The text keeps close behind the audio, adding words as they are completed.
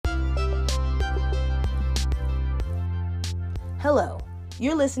Hello,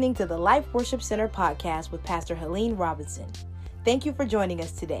 you're listening to the Life Worship Center podcast with Pastor Helene Robinson. Thank you for joining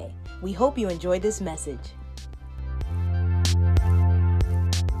us today. We hope you enjoyed this message.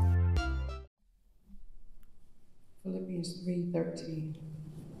 Philippians 3:13.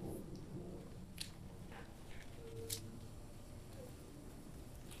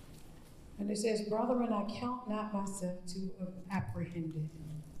 And it says, "Brethren, I count not myself to have apprehended,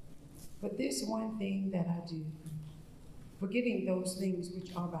 but this one thing that I do, forgetting those things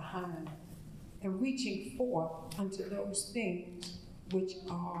which are behind, and reaching forth unto those things which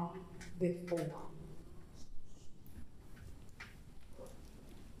are before."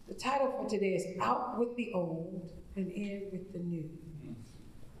 The title for today is Out with the Old and In with the New.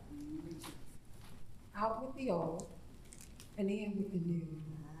 Out with the old and in with the new.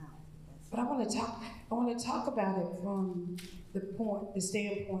 But I want to talk about it from the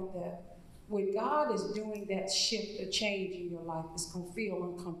standpoint that when God is doing that shift or change in your life, it's going to feel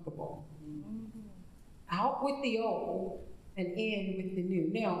uncomfortable. Out with the old and in with the new.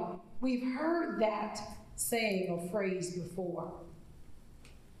 Now, we've heard that saying or phrase before.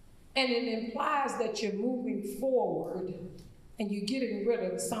 And it implies that you're moving forward and you're getting rid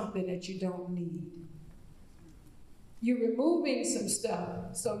of something that you don't need. You're removing some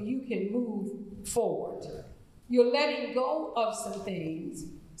stuff so you can move forward. You're letting go of some things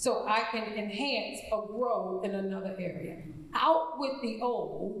so I can enhance or grow in another area. Out with the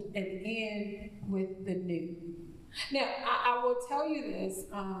old and in with the new. Now, I will tell you this.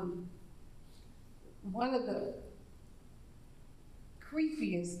 One of the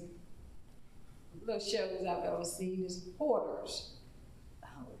creepiest little shows I've ever seen is Hoarders.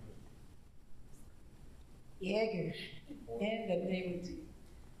 Yeager, in the name of Jesus.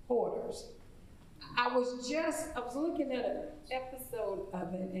 Hoarders. I was looking at an episode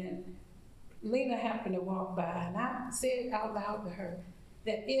of it, and Lena happened to walk by, and I said out loud to her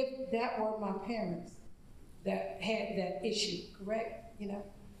that if that were my parents that had that issue, correct? You know,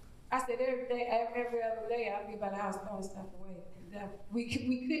 I said every other day I'd be by the house throwing stuff away. We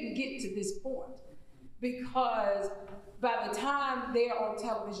couldn't get to this point because by the time they're on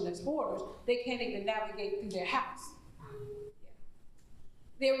television as hoarders, they can't even navigate through their house.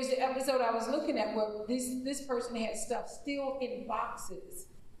 There was an episode I was looking at where this person had stuff still in boxes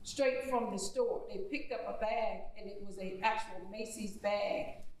straight from the store. They picked up a bag and it was an actual Macy's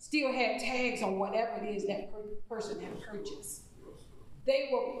bag. Still had tags on whatever it is that person had purchased. They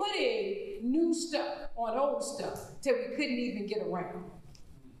were putting new stuff on old stuff till we couldn't even get around.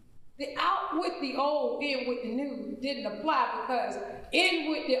 The out with the old, in with the new didn't apply because in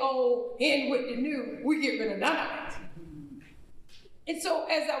with the old, in with the new, we get rid of none of it. And so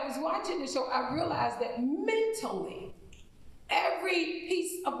as I was watching the show, I realized that mentally, every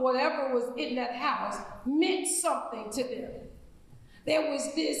piece of whatever was in that house meant something to them. There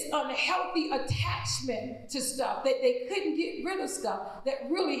was this unhealthy attachment to stuff that they couldn't get rid of stuff that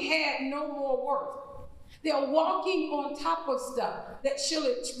really had no more worth. They're walking on top of stuff that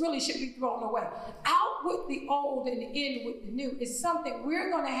really should be thrown away. Out with the old and in with the new is something we're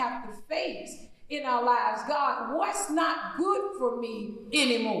going to have to face in our lives. God, what's not good for me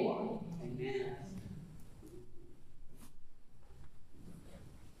anymore? Amen.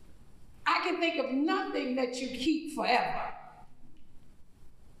 I can think of nothing that you keep forever.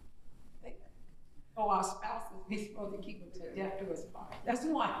 Oh, our spouses, we're supposed to keep them to death do us part. That's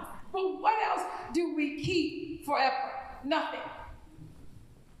one. But what else do we keep forever? Nothing.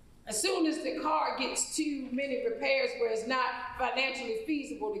 As soon as the car gets too many repairs where it's not financially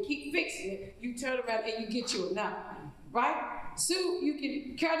feasible to keep fixing it, you turn around and you get you another, right? So you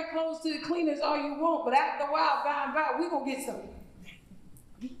can carry the clothes to the cleaners all you want, but after a while, by and by, we're going to get some.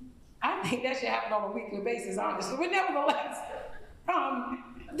 I think that should happen on a weekly basis, honestly. But nevertheless,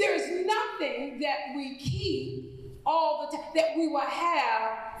 there's nothing that we keep all the time that we will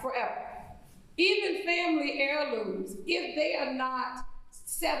have forever. Even family heirlooms, if they are not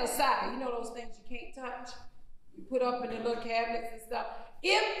set aside, you know those things you can't touch? You put up in the little cabinets and stuff.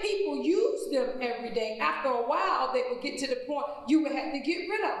 If people use them every day, after a while, they will get to the point you would have to get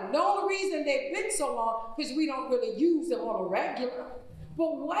rid of them. The only reason they've been so long is we don't really use them on a regular.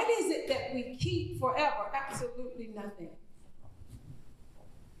 But what is it that we keep forever? Absolutely nothing.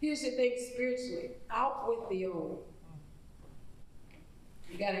 Here's the thing spiritually, out with the old.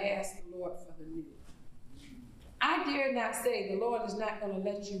 You got to ask the Lord for the new. I dare not say the Lord is not going to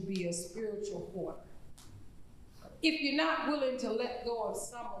let you be a spiritual hoarder. If you're not willing to let go of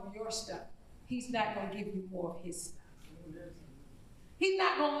some of your stuff, he's not going to give you more of his stuff. He's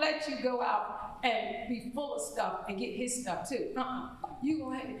not going to let you go out and be full of stuff and get his stuff too. You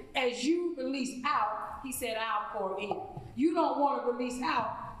gonna have, as you release out, he said, I'll pour in. You don't want to release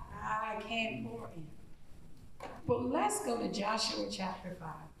out, I can't pour in. But let's go to Joshua chapter 5.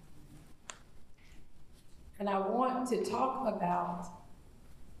 And I want to talk about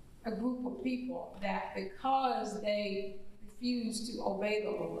a group of people that because they refused to obey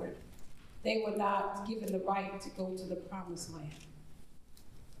the Lord, they were not given the right to go to the promised land.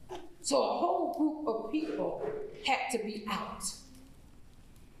 So a whole group of people had to be out.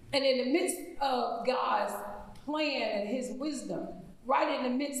 And in the midst of God's plan and his wisdom, right in the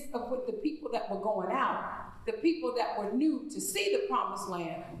midst of what the people that were going out, the people that were new to see the promised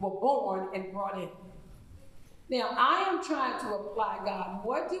land were born and brought in. Now, I am trying to apply God.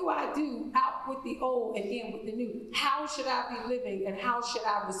 What do I do out with the old and in with the new? How should I be living and how should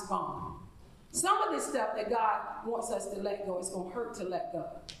I respond? Some of this stuff that God wants us to let go, it's going to hurt to let go.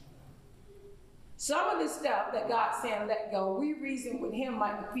 Some of this stuff that God's saying let go, we reason with him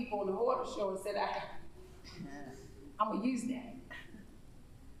like the people on the horror show and said, I'm going to use that.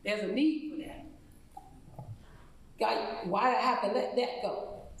 There's a need for that. God, why do I have to let that go?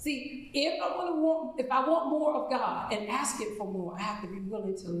 See, if I want more of God and ask it for more, I have to be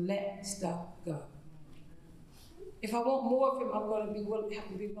willing to let stuff go. If I want more of him, I'm going to have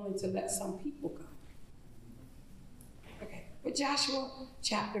to be willing to let some people go. Okay, but Joshua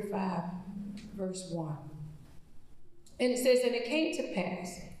chapter 5, verse 1. And it says, and it came to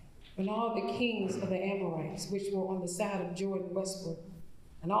pass when all the kings of the Amorites, which were on the side of Jordan westward,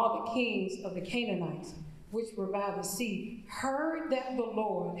 and all the kings of the Canaanites, which were by the sea, heard that the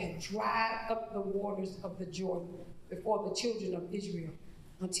Lord had dried up the waters of the Jordan before the children of Israel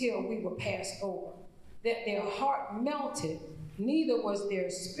until we were passed over, that their heart melted, neither was there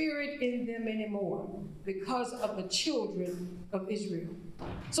spirit in them anymore because of the children of Israel.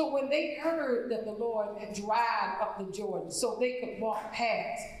 So when they heard that the Lord had dried up the Jordan so they could walk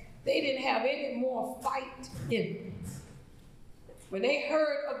past, they didn't have any more fight in them. When they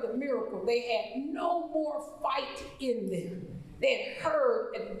heard of the miracle, they had no more fight in them. They had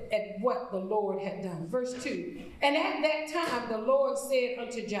heard at what the Lord had done. Verse 2, and at that time the Lord said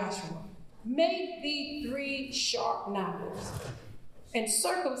unto Joshua, make thee 3 sharp knives, and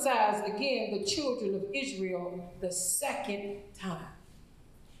circumcise again the children of Israel the second time.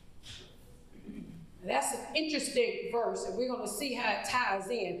 That's an interesting verse, and we're going to see how it ties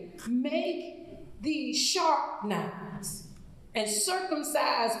in. Make these sharp knives, and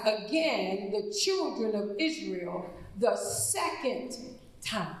circumcise again the children of Israel the second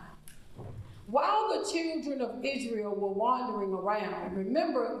time. While the children of Israel were wandering around,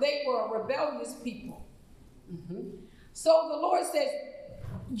 remember, they were a rebellious people. So the Lord says,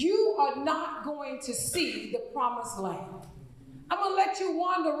 you are not going to see the promised land. I'm going to let you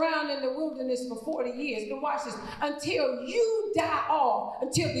wander around in the wilderness for 40 years. And watch this, until you die off,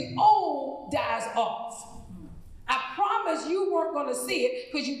 until the old dies off. I promise you weren't going to see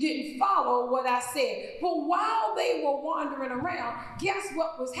it because you didn't follow what I said. But while they were wandering around, guess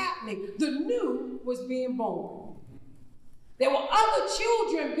what was happening? The new was being born. There were other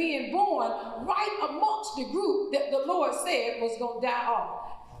children being born right amongst the group that the Lord said was going to die off.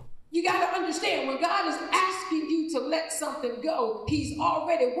 You got to understand, when God is asking you to let something go, he's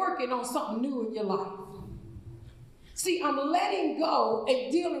already working on something new in your life. See, I'm letting go and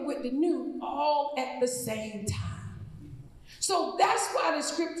dealing with the new all at the same time. So that's why the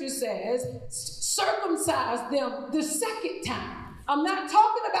scripture says, circumcise them the second time. I'm not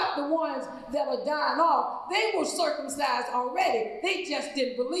talking about the ones that are dying off. They were circumcised already. They just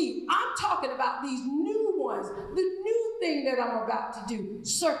didn't believe. I'm talking about these new ones, the new thing that I'm about to do,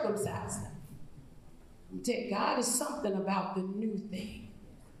 circumcise them. I'm telling you, God is something about the new thing.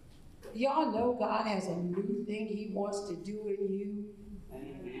 Y'all know God has a new thing he wants to do in you.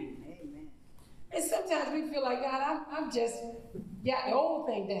 Amen. And sometimes we feel like, God, I'm just got the old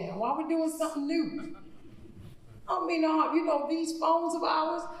thing down. Why are we doing something new? I mean, you know, these phones of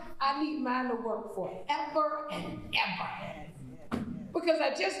ours, I need mine to work forever and ever. Because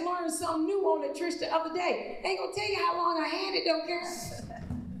I just learned something new on the Trish the other day. Ain't gonna tell you how long I had it, don't care.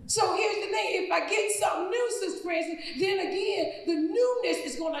 So here's the thing, if I get something new, Sister Francis, then again, the newness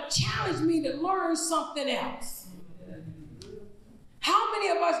is gonna challenge me to learn something else. How many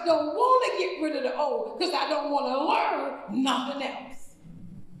of us don't want to get rid of the old because I don't want to learn nothing else?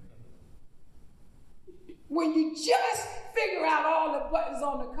 When you just figure out all the buttons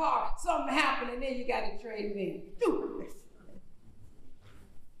on the car, something happened, and then you got to trade it in.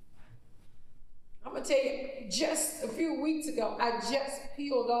 I'm going to tell you, just a few weeks ago, I just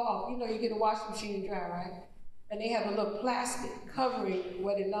peeled off. You know, you get a washing machine dry, right? and they have a little plastic covering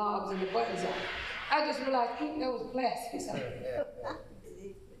where the knobs and the buttons are. I just realized, that was plastic.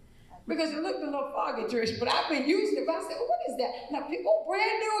 Because it looked a little foggy, Trish, but I've been using it. But I said, what is that? Now, people,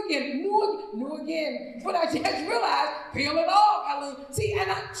 brand new again, new again. But I just realized, peel it off. See,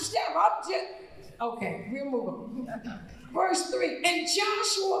 and I'm just, okay, we'll move on. Verse 3, and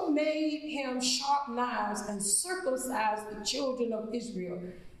Joshua made him sharp knives and circumcised the children of Israel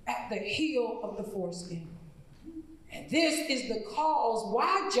at the heel of the foreskin. And this is the cause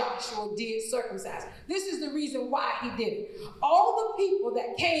why Joshua did circumcise. This is the reason why he did it. All the people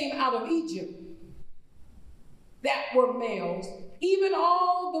that came out of Egypt that were males, even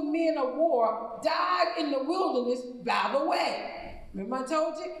all the men of war, died in the wilderness by the way. Remember I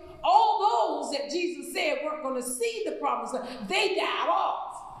told you? All those that Jesus said weren't going to see the promised land, they died off.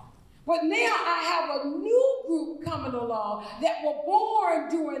 But now I have a new group coming along that were born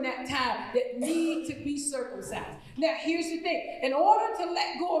during that time that need to be circumcised. Now, here's the thing. In order to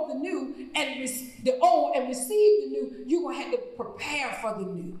let go of the new and the old and receive the new, you're going to have to prepare for the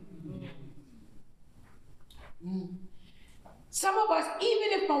new. Some of us,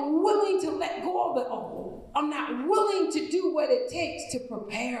 even if I'm willing to let go of the old, I'm not willing to do what it takes to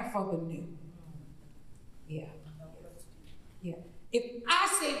prepare for the new. Yeah. If I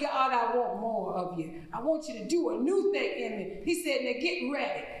say, God, I want more of you, I want you to do a new thing in me. He said, now get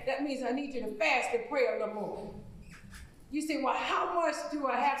ready. That means I need you to fast and pray a little more. You say, well, how much do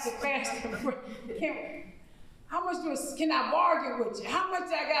I have to fast and pray? How much can I bargain with you? How much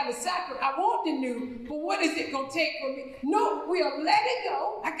I got to sacrifice? I want the new, but what is it going to take for me? No, we'll let it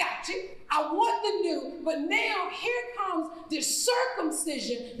go. I got you. I want the new, but now here comes the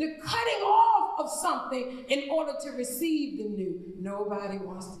circumcision, the cutting off of something in order to receive the new. Nobody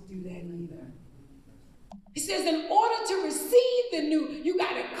wants to do that either. He says in order to receive the new, you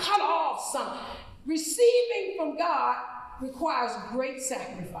got to cut off something. Receiving from God requires great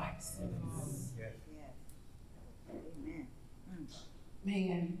sacrifice.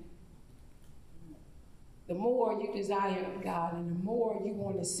 Man, the more you desire of God and the more you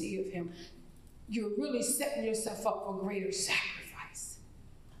want to see of him, you're really setting yourself up for greater sacrifice,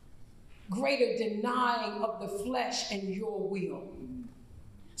 greater denying of the flesh and your will.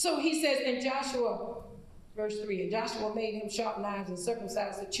 So he says in Joshua, verse 3, and Joshua made him sharp knives and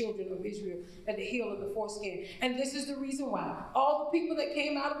circumcised the children of Israel at the heel of the foreskin. And this is the reason why. All the people that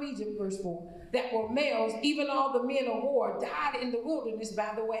came out of Egypt, verse 4, that were males, even all the men of war, died in the wilderness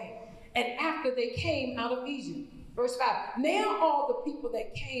by the way. And after they came out of Egypt, verse 5, now all the people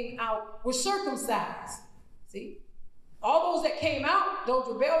that came out were circumcised. See? All those that came out, those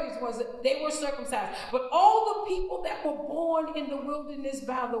rebellious ones, they were circumcised. But all the people that were born in the wilderness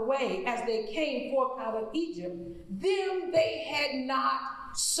by the way, as they came forth out of Egypt, them they had not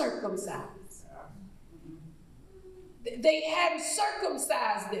circumcised. They hadn't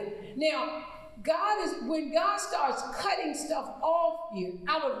circumcised them. Now, when God starts cutting stuff off you,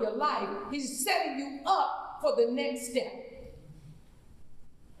 out of your life, he's setting you up for the next step.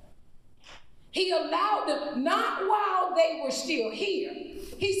 He allowed them, not while they were still here.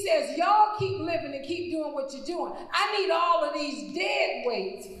 He says, y'all keep living and keep doing what you're doing. I need all of these dead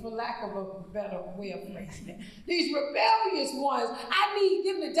weights, for lack of a better way of phrasing it. These rebellious ones, I need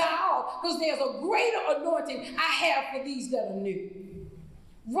them to die off because there's a greater anointing I have for these that are new.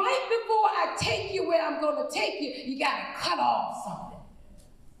 Right before I take you where I'm going to take you, you got to cut off something.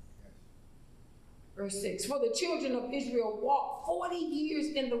 Verse 6, for the children of Israel walked 40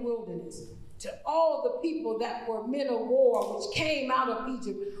 years in the wilderness. To all the people that were men of war, which came out of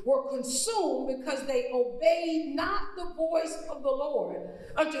Egypt, were consumed because they obeyed not the voice of the Lord,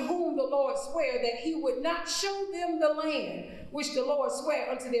 unto whom the Lord sware that he would not show them the land, which the Lord sware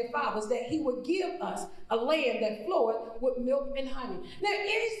unto their fathers, that he would give us a land that floweth with milk and honey. Now,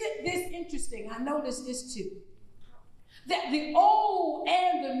 isn't this interesting? I noticed this too. That the old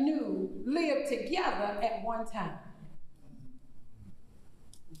and the new lived together at one time.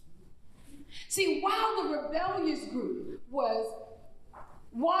 See, while the rebellious group was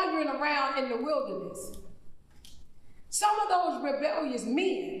wandering around in the wilderness, some of those rebellious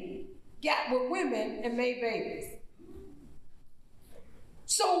men got with women and made babies.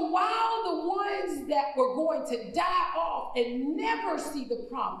 So while the ones that were going to die off and never see the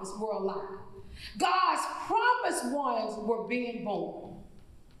promise were alive, God's promised ones were being born.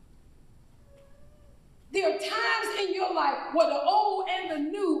 There are times in your life where the old and the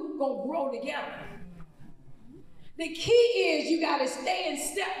new gonna grow together. The key is you gotta stay in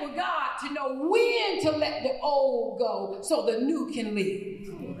step with God to know when to let the old go so the new can live.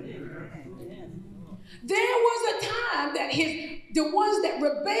 There was a time that the ones that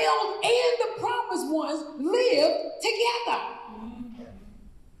rebelled and the promised ones lived together.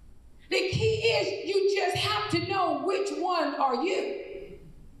 The key is you just have to know which one are you.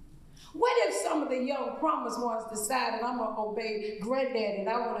 What if some of the young promised ones decided, I'm going to obey granddaddy and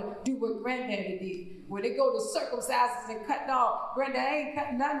I want to do what granddaddy did? When they go to circumcises and cut off, granddaddy ain't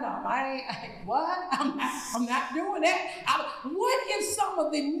cutting nothing off. What? I'm not doing that. What if some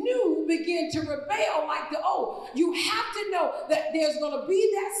of the new begin to rebel like the old? You have to know that there's going to be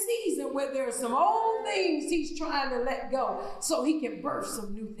that season where there are some old things he's trying to let go so he can birth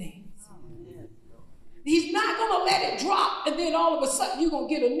some new things. He's not going to let it drop and then all of a sudden you're going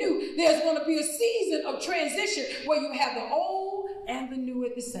to get a new. There's going to be a season of transition where you have the old and the new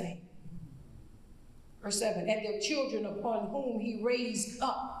at the same. Verse 7, and their children upon whom he raised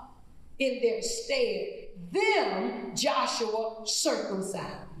up in their stead, them Joshua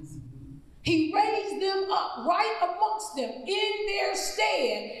circumcised. He raised them up right amongst them in their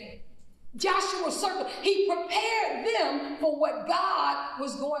stead. Joshua circumcised. He prepared them for what God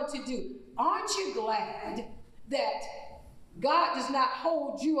was going to do. Aren't you glad that God does not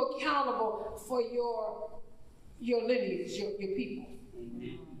hold you accountable for your lineage, your people?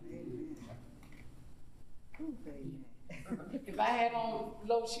 Amen. If I had on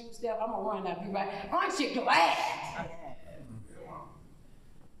low shoes, Steph, I'm going to run. I'll be right. Aren't you glad?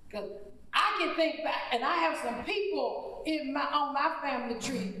 Because I can think back, and I have some people on my family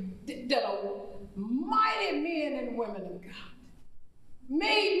tree that are mighty men and women of God.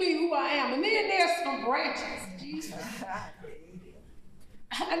 Made me who I am. And then there's some branches. Jesus.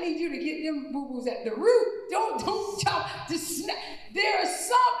 I need you to get them boo-boos at the root. Don't jump. There are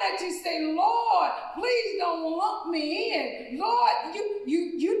some that you say, Lord, please don't lump me in. Lord,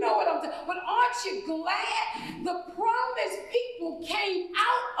 you know what I'm saying. But aren't you glad the promised people came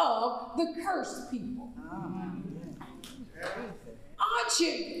out of the cursed people? Aren't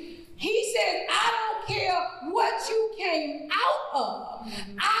you? He said, I don't care what you came out of.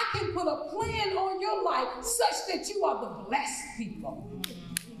 I can put a plan on your life such that you are the blessed people.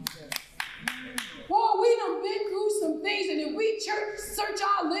 Boy, we done been through some things, and if we search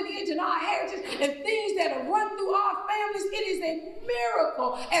our lineage and our heritage and things that have run through our families, it is a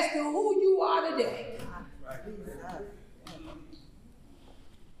miracle as to who you are today.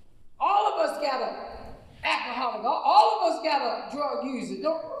 All of us got an alcoholic. All of us got a drug user.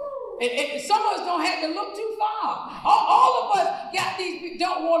 And some of us don't have to look too far. All of us got these people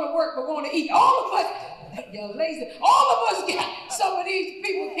don't want to work but want to eat. All of us, you're lazy. All of us got some of these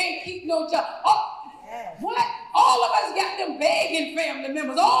people can't keep no job. What? All of us got them begging family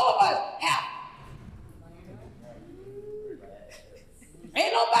members. All of us have.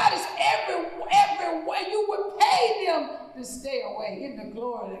 Ain't nobody's everywhere. You would pay them to stay away in the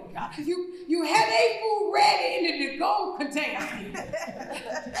glory of God. You have a food ready in the to-go container.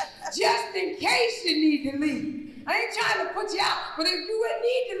 Just in case you need to leave. I ain't trying to put you out, but if you would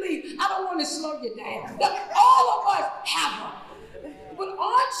need to leave, I don't want to slow you down. All of us have them. But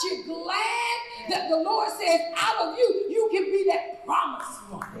aren't you glad that the Lord says, out of you, you can be that promised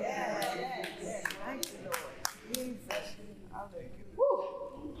one? Yes. Thank you, Lord.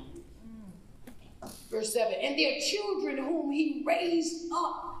 Verse 7, and their children whom he raised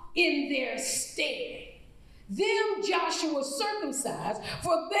up in their stead, them Joshua circumcised,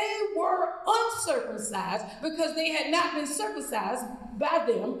 for they were uncircumcised because they had not been circumcised by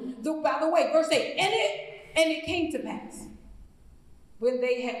them. By the way, verse 8, and it came to pass when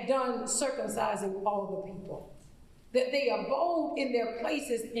they had done circumcising all the people, that they abode in their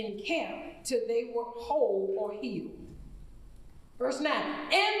places in camp till they were whole or healed. Verse 9,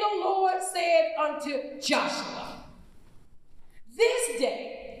 and the Lord said unto Joshua, this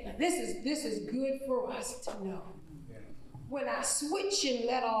day, now this is good for us to know. When I switch and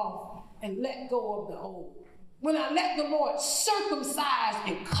let off and let go of the old, when I let the Lord circumcise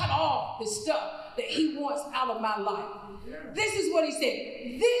and cut off the stuff that he wants out of my life, this is what he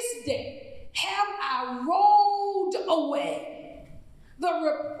said. This day have I rolled away the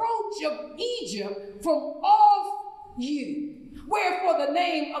reproach of Egypt from off you. Wherefore the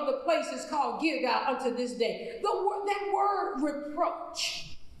name of the place is called Gilgal unto this day. That word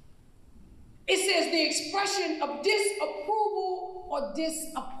reproach, it says the expression of disapproval or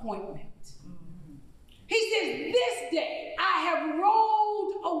disappointment. He says, this day I have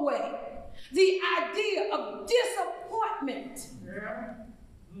rolled away the idea of disappointment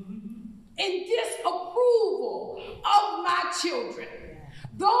and disapproval of my children.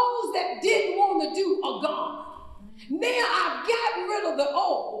 Those that didn't want to do are gone. Now I've gotten rid of the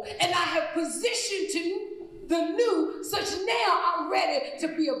old and I have positioned to the new, such now I'm ready to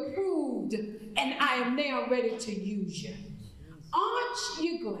be approved and I am now ready to use you. Aren't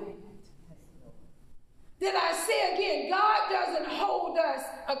you glad? Did I say again, God doesn't hold us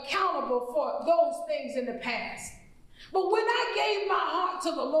accountable for those things in the past. But when I gave my heart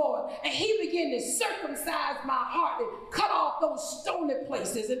to the Lord and he began to circumcise my heart and cut off those stony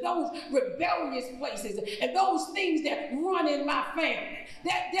places and those rebellious places and those things that run in my family,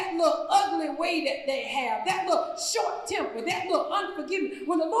 that little ugly way that they have, that little short temper, that little unforgiving,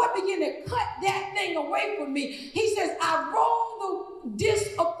 when the Lord began to cut that thing away from me, he says, I roll the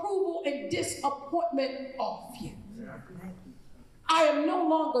disapproval and disappointment off you. I am no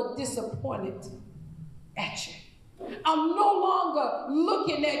longer disappointed at you. I'm no longer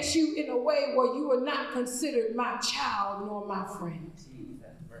looking at you in a way where you are not considered my child nor my friend.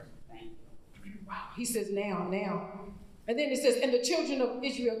 Wow. He says, now. And then it says, and the children of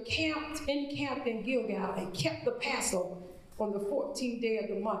Israel encamped in Gilgal and kept the Passover on the 14th day of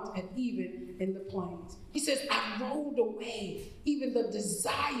the month at even in the plains. He says, I rolled away even the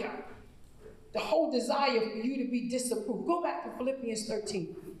desire, the whole desire for you to be disapproved. Go back to Philippians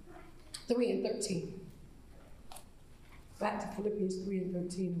 13, 3 and 13. Back to Philippians 3 and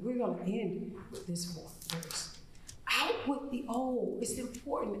 13. We're going to end with this verse. Out with the old. It's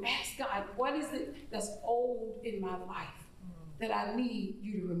important. Ask God, what is it that's old in my life that I need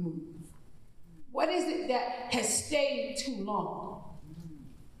you to remove? What is it that has stayed too long?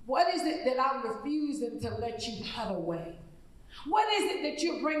 What is it that I'm refusing to let you cut away? What is it that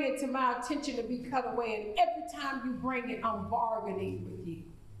you're bringing to my attention to be cut away? And every time you bring it, I'm bargaining with you.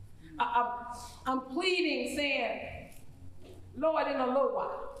 I'm pleading, saying, Lord, in a little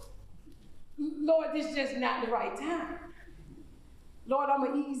while. Lord, this is just not the right time. Lord, I'm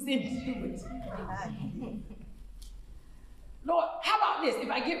going to ease into it. Lord, how about this? If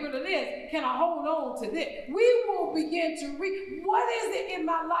I get rid of this, can I hold on to this? We will begin to read. What is it in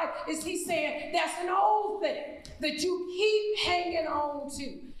my life? Is he saying that's an old thing that you keep hanging on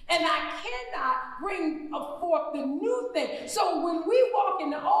to? And I cannot bring forth the new thing. So when we walk in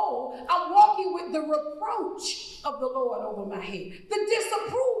the old, I'm walking with the reproach of the Lord over my head. The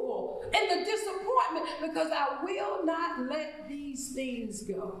disapproval and the disappointment, because I will not let these things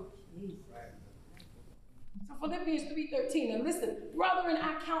go. So Philippians 3:13, and listen, brethren,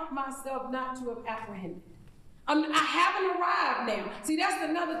 I count myself not to have apprehended. I haven't arrived now. See, that's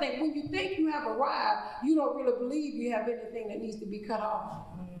another thing. When you think you have arrived, you don't really believe you have anything that needs to be cut off.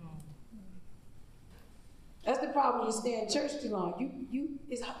 That's the problem when you stay in church too long.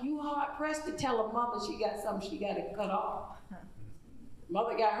 You hard pressed to tell a mother she got something she got to cut off.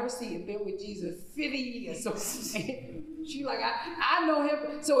 Mother got her seat and been with Jesus 50 years. So she like, I know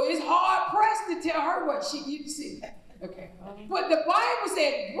him. So it's hard pressed to tell her what you see. Okay. But the Bible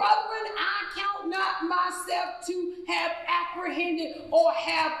said, brethren, I count not myself to have apprehended or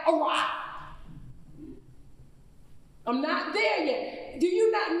have arrived. I'm not there yet. Do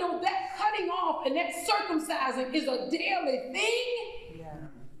you not know that cutting off and that circumcising is a daily thing? Yeah.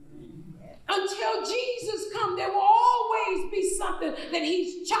 Until Jesus comes, there will always be something that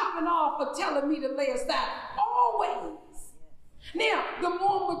he's chopping off or telling me to lay aside. Always. Now, the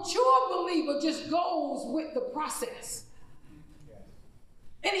more mature believer just goes with the process.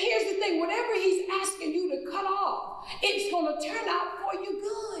 And here's the thing, whatever he's asking you to cut off, it's going to turn out for you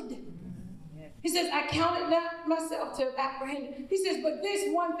good. He says, I counted not myself to apprehend. He says, but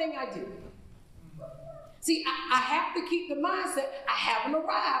this one thing I do. See, I have to keep the mindset, I haven't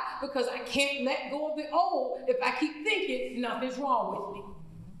arrived, because I can't let go of the old if I keep thinking nothing's wrong with me.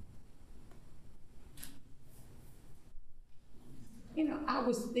 You know, I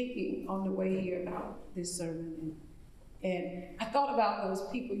was thinking on the way here about this sermon, and I thought about those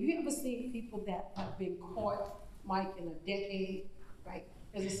people. You ever seen people that have been caught, Mike, in a decade, right?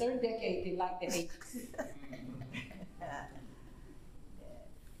 There's a certain decade they like the 80s.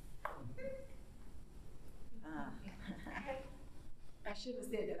 I shouldn't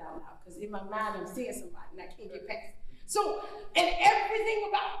have said that out loud, because in my mind I'm seeing somebody and I can't get past it. So, and everything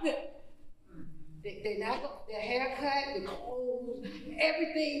about them, their haircut, the clothes,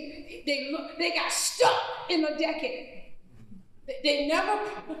 everything, they got stuck in a decade. They never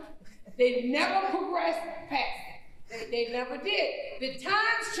progressed past it. They never did. The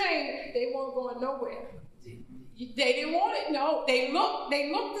times changed, they weren't going nowhere. They didn't want it. No, they look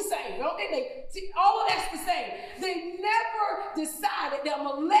the same, don't they? See, all of that's the same. They never decided that I'm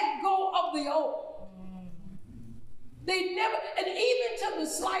gonna let go of the old. They never, and even to the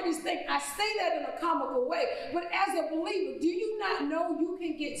slightest thing, I say that in a comical way, but as a believer, do you not know you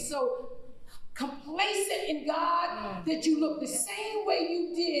can get so complacent in God that you look the same way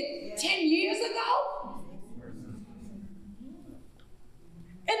you did 10 years ago?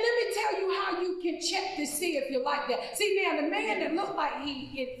 And let me tell you how you can check to see if you like that. See, now the man that looked like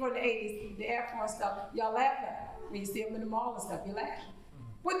he from the 80s, the Air Force stuff, y'all laugh at him. When you see him in the mall and stuff, you laugh.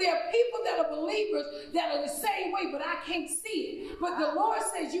 But there are people that are believers that are the same way, but I can't see it. But the Lord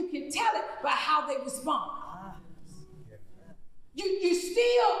says you can tell it by how they respond. You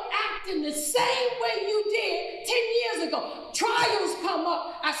still acting the same way you did 10 years ago. Trials come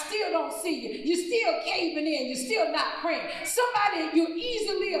up, I still don't see you. You're still caving in, you're still not praying. Somebody, you're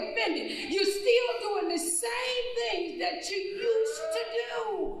easily offended. You're still doing the same things that you used to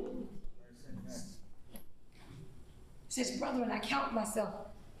do. He says, brethren, I count myself,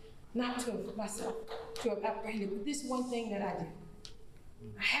 not to myself, to have apprehended, but this one thing that I do.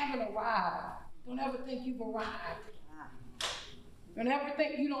 I haven't arrived. Don't ever think you've arrived. Don't ever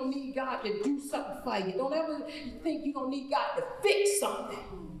think you don't need God to do something for you. Don't ever think you don't need God to fix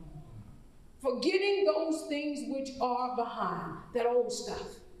something. Forgetting those things which are behind. That old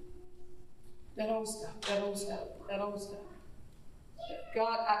stuff. That old stuff. That old stuff. That old stuff.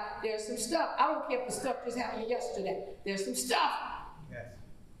 God, there's some stuff. I don't care if the stuff just happened yesterday. There's some stuff. Yes.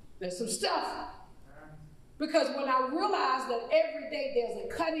 There's some stuff. Because when I realize that every day there's a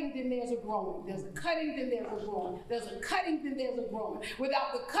cutting, then there's a growing. There's a cutting, then there's a growing. There's a cutting, then there's a growing.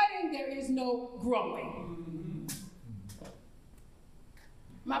 Without the cutting, there is no growing.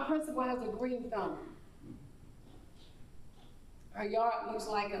 My principal has a green thumb. Her yard looks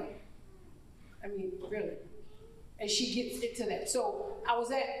like really. And she gets it to that. So I was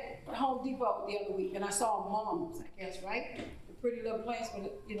at Home Depot the other week, and I saw Mom's, I guess, right? The pretty little place with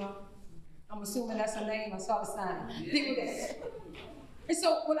it, I'm assuming that's her name. I saw the sign. Think with that. And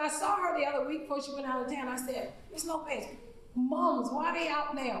so when I saw her the other week before she went out of town, I said, Miss Lopez, Moms, why are they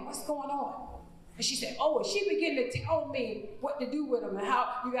out now? What's going on? And she said, and she began to tell me what to do with them and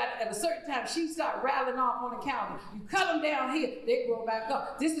how you got, at a certain time, she started rattling off on the counter. You cut them down here, they grow back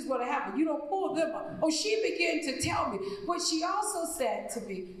up. This is what happened. You don't pull them up. She began to tell me. But she also said to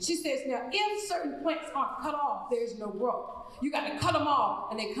me, she says, now, if certain plants aren't cut off, there's no growth. You got to cut them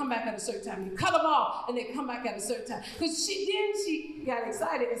off and they come back at a certain time. You cut them off and they come back at a certain time. Because she got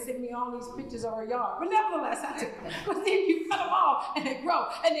excited and sent me all these pictures of her yard. But nevertheless, I took them. But then you cut them off and they grow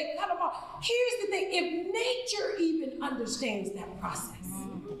and they cut them off. Here's the thing. If nature even understands that process,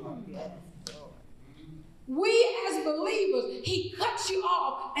 we as believers, he cuts you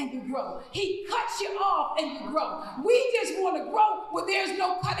off and you grow. He cuts you off and you grow. We just want to grow but there's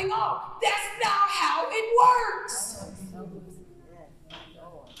no cutting off. That's not how it works.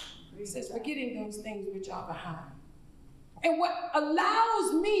 He says, forgetting those things which are behind. And what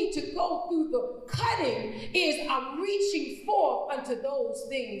allows me to go through the cutting is I'm reaching forth unto those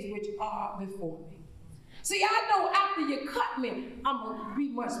things which are before me. See, I know after you cut me, I'm going to be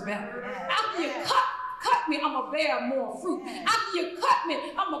much better. After you cut me, I'm going to bear more fruit. After you cut me,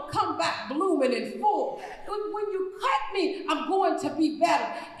 I'm going to come back blooming and full. When you cut me, I'm going to be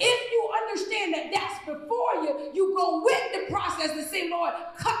better. If you understand that that's before you, you go with the process and say, Lord,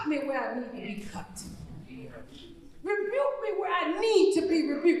 cut me where I need to be cut. Rebuke me where I need to be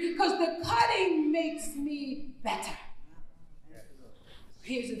rebuked, because the cutting makes me better.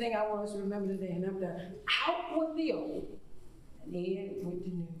 Here's the thing I want us to remember today, and I'm done. Out with the old, and in with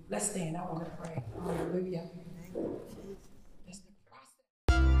the new. Let's stand. I want to pray. Hallelujah. That's the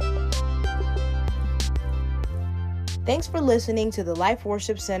process. Thanks for listening to the Life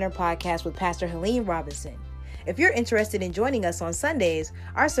Worship Center podcast with Pastor Helene Robinson. If you're interested in joining us on Sundays,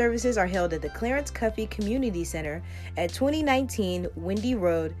 our services are held at the Clarence Cuffey Community Center at 2019 Windy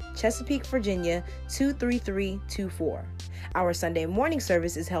Road, Chesapeake, Virginia, 23324. Our Sunday morning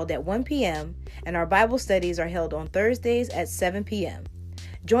service is held at 1 p.m., and our Bible studies are held on Thursdays at 7 p.m.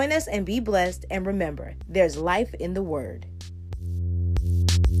 Join us and be blessed, and remember, there's life in the Word.